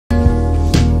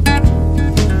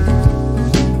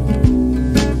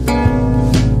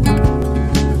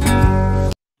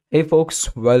Hey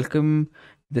folks, welcome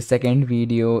the second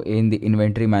video in the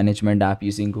inventory management app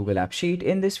using Google AppSheet.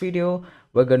 In this video,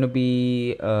 we're going to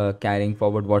be carrying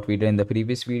forward what we did in the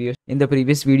previous video. In the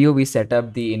previous video, we set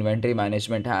up the inventory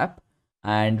management app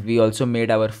and we also made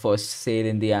our first sale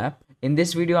in the app. In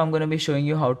this video, I'm going to be showing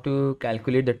you how to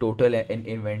calculate the total in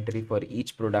inventory for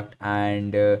each product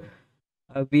and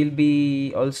we'll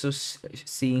be also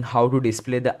seeing how to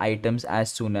display the items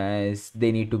as soon as they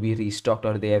need to be restocked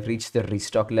or they have reached the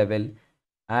restock level.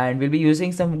 And we'll be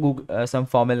using some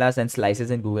formulas and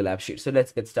slices in Google AppSheet. So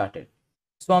let's get started.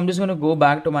 So I'm just going to go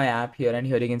back to my app here, and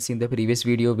here you can see in the previous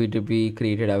video we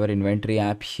created our inventory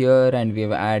app here and we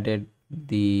have added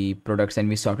the products and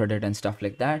we sorted it and stuff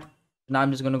like that. Now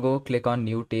I'm just going to go click on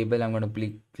new table. I'm going to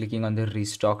be clicking on the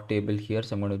restock table here.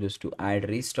 So I'm going to just to add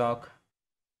restock.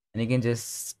 And you can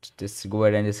just go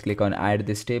ahead and just click on add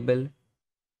this table,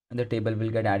 and the table will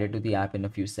get added to the app in a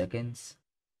few seconds.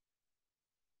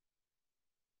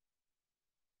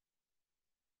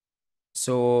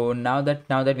 So now that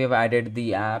we have added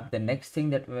the app, the next thing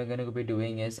that we're going to be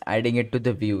doing is adding it to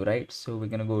the view, right? So we're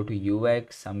going to go to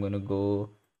UX. I'm going to go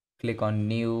click on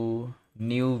new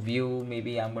view.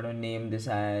 Maybe I'm going to name this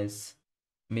as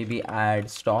maybe add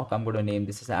stock. I'm going to name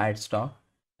this as add stock.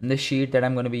 And the sheet that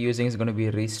I'm going to be using is going to be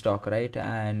restock, right?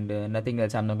 And nothing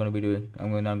else I'm not going to be doing.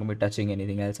 Not going to be touching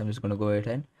anything else. I'm just going to go ahead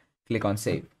and click on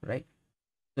save, right?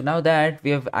 So now that we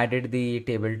have added the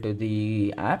table to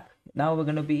the app, now we're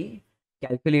going to be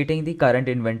calculating the current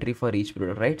inventory for each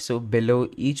product, right? So below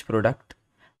each product,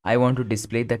 I want to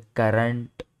display the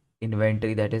current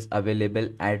inventory that is available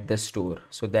at the store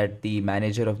so that the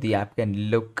manager of the app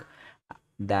can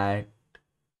that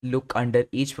look under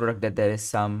each product that there is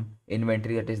some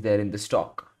inventory that is there in the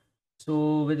stock.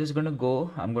 So we're just gonna go.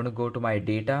 I'm gonna go to my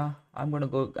data. I'm gonna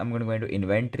go into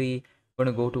inventory. I'm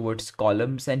gonna go towards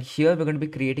columns, and here we're gonna be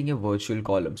creating a virtual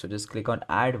column. So just click on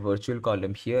add virtual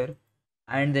column here,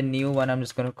 and the new one I'm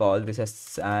just gonna call this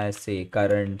as say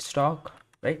current stock,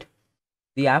 right?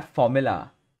 The app formula.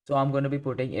 So I'm gonna be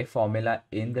putting a formula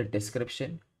in the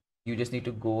description. You just need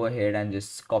to go ahead and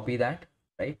just copy that,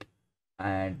 right?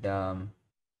 And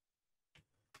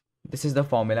this is the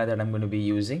formula that I'm going to be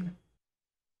using.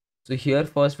 So here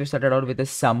first we started out with a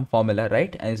sum formula,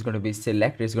 right? And it's going to be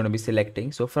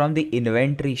selecting. So from the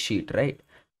inventory sheet, right?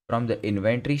 From the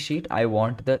inventory sheet, I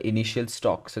want the initial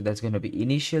stock. So that's going to be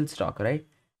initial stock, right?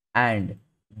 And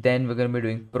then we're going to be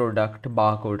doing product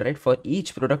barcode, right? For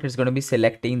each product, it's going to be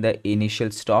selecting the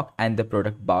initial stock and the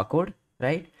product barcode,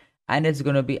 right? And it's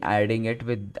going to be adding it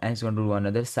with, and it's going to do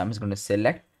another sum. It's going to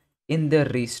select in the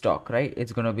restock, right?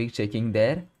 It's going to be checking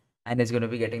there and it's going to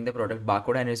be getting the product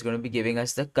barcode and it's going to be giving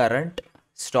us the current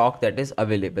stock that is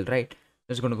available, right?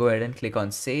 So it's going to go ahead and click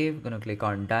on save. Going to click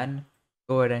on done.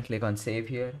 Go ahead and click on save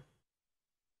here.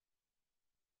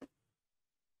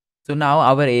 So now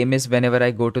our aim is whenever I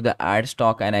go to the add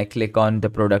stock and I click on the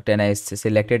product and I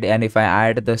select it, and if I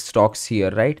add the stocks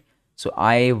here, right? So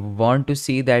I want to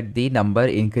see that the number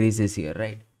increases here,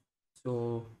 right?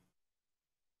 So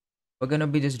we're gonna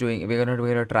be just doing, we're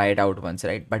gonna try it out once,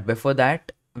 right? But before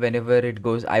that, whenever it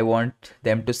goes, I want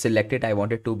them to select it. I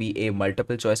want it to be a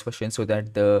multiple choice question so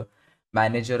that the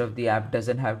manager of the app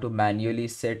doesn't have to manually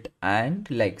sit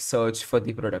and like search for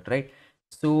the product, right?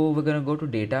 So we're gonna go to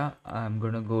data. I'm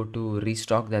gonna go to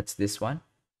restock, that's this one,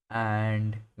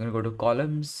 and we're gonna go to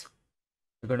columns.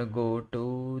 We're gonna go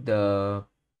to the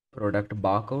product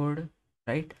barcode,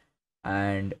 right?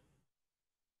 And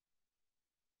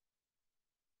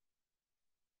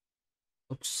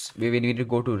oops, we need to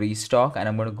go to restock, and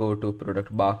I'm going to go to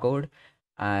product barcode,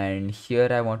 and here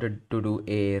I wanted to do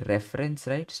a reference,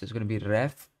 right? So it's going to be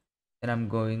ref, and I'm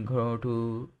going to go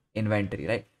to inventory,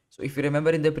 right? So if you remember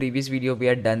in the previous video, we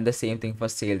had done the same thing for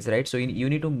sales, right? So you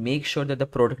need to make sure that the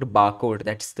product barcode,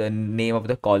 that's the name of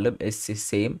the column, is the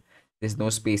same. There's no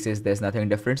spaces, there's nothing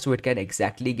different, so it can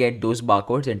exactly get those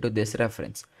barcodes into this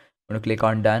reference. I'm going to click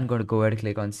on done. Going to go ahead and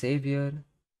click on save here.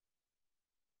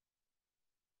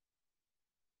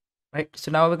 Right,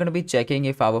 so now we're going to be checking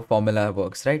if our formula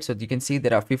works, right? So you can see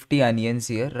there are 50 onions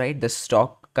here, right? The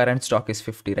current stock is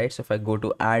 50, right? So if I go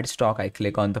to add stock, I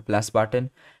click on the plus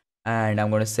button and I'm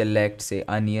going to select say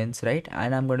onions, right?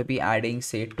 And I'm going to be adding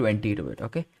say 20 to it,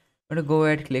 okay? I'm going to go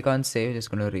ahead, click on save,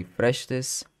 just going to refresh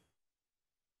this.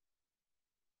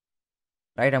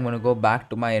 Right, I'm going to go back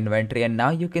to my inventory and now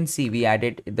you can see we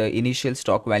added the initial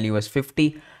stock value was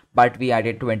 50, but we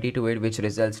added 20 to it, which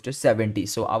results to 70.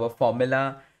 So our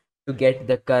formula to get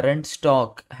the current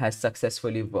stock has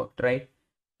successfully worked, right?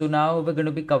 So now we're going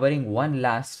to be covering one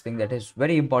last thing that is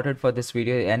very important for this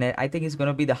video, and I think it's going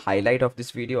to be the highlight of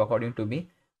this video according to me.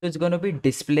 So it's going to be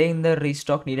displaying the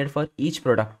restock needed for each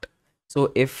product.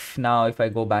 So if I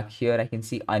go back here, I can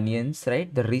see onions,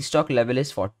 right? The restock level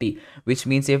is 40, which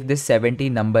means if this 70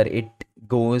 number, it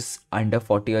goes under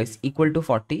 40 or is equal to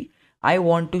 40, I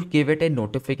want to give it a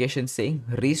notification saying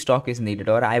restock is needed,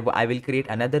 or I will create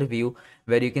another view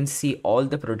where you can see all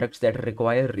the products that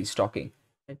require restocking.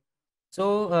 Right?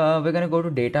 So we're going to go to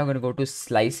data, I'm going to go to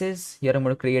slices. Here I'm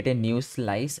going to create a new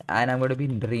slice and I'm going to be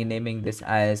renaming this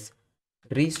as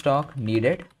restock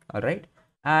needed. All right.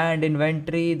 And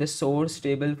inventory, the source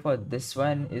table for this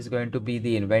one is going to be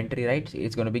the inventory, right?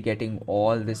 It's going to be getting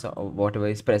all this, whatever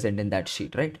is present in that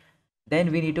sheet, right?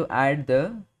 Then we need to add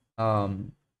the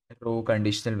um, row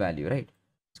conditional value, right?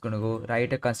 It's going to go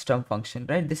write a custom function,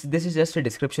 right? This is just a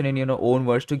description in your own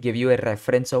words to give you a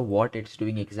reference of what it's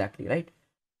doing exactly, right?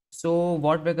 So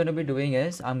what we're going to be doing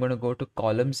is I'm going to go to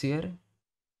columns here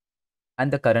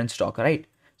and the current stock, right?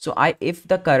 So if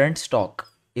the current stock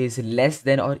is less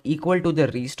than or equal to the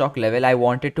restock level, I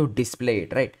want it to display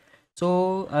it, right?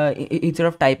 So instead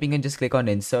of typing in, just click on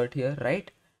insert here, right?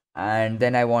 And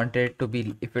then I want it to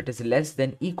be, if it is less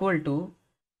than equal to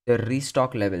the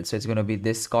restock level, so it's going to be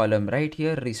this column right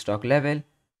here, restock level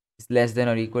is less than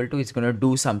or equal to, it's going to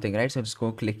do something, right? So just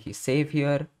go click save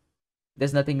here.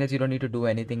 There's nothing that you don't need to do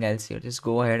anything else here. Just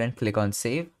go ahead and click on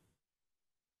save.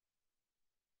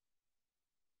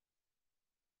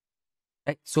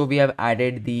 Right, so we have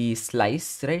added the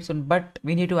slice, right? So but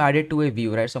we need to add it to a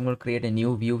view, right? So I'm going to create a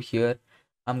new view here.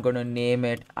 I'm going to name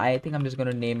it, I think I'm just going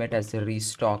to name it as a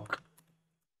restock.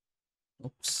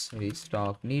 Oops,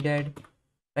 restock needed,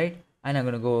 right? And I'm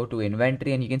going to go to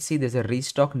inventory and you can see there's a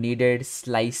restock needed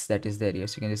slice that is there here.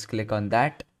 So you can just click on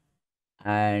that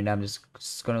and I'm just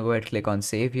going to go ahead and click on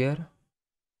save here.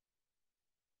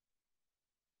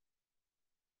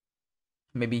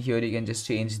 Maybe here you can just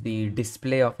change the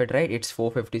display of it, right? It's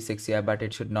 456 here, but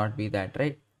it should not be that,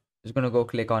 right? Just going to go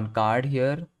click on card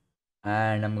here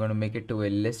and I'm going to make it to a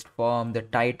list form. The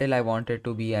title I want it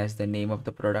to be as the name of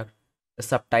the product. The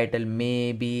subtitle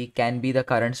maybe can be the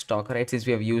current stock, right? Since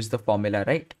we have used the formula,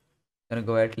 right? Gonna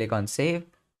go ahead, click on save.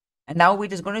 And now we're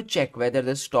just going to check whether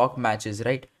the stock matches,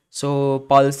 right? So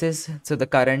pulses, so the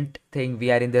current thing, we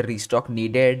are in the restock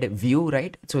needed view,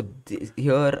 right? So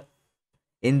here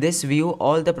in this view,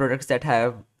 all the products that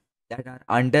are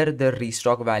under the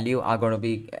restock value are going to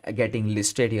be getting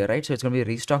listed here, right? So it's going to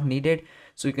be restock needed.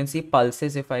 So you can see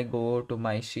pulses. If I go to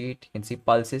my sheet, you can see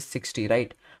pulses 60,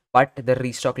 right? But the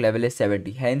restock level is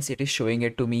 70, hence it is showing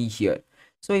it to me here.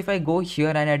 So if I go here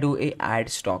and I do a add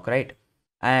stock, right,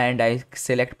 and I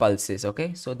select pulses,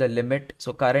 okay, so the limit,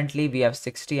 so currently we have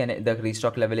 60 and the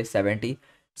restock level is 70.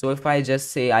 So if I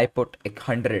just say I put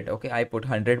 100, okay, I put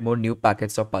 100 more new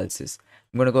packets of pulses.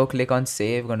 I'm going to go click on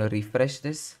save, going to refresh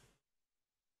this.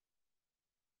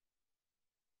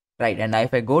 Right, and now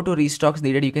if I go to restocks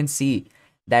needed, you can see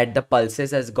that the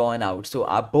pulses has gone out. So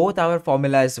both our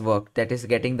formulas worked, that is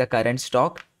getting the current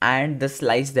stock and the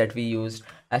slice that we used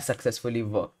has successfully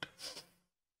worked.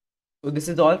 So this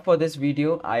is all for this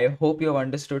video. I hope you have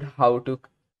understood how to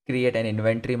create an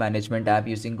inventory management app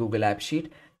using Google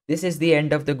AppSheet. This is the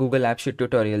end of the Google AppSheet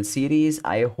tutorial series.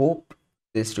 I hope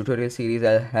this tutorial series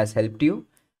has helped you.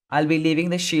 I'll be leaving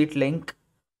the sheet link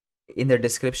in the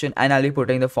description and I'll be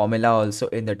putting the formula also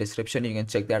in the description. You can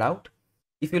check that out.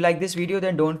 If you like this video,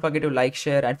 then don't forget to like,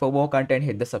 share, and for more content,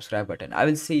 hit the subscribe button. I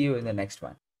will see you in the next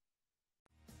one.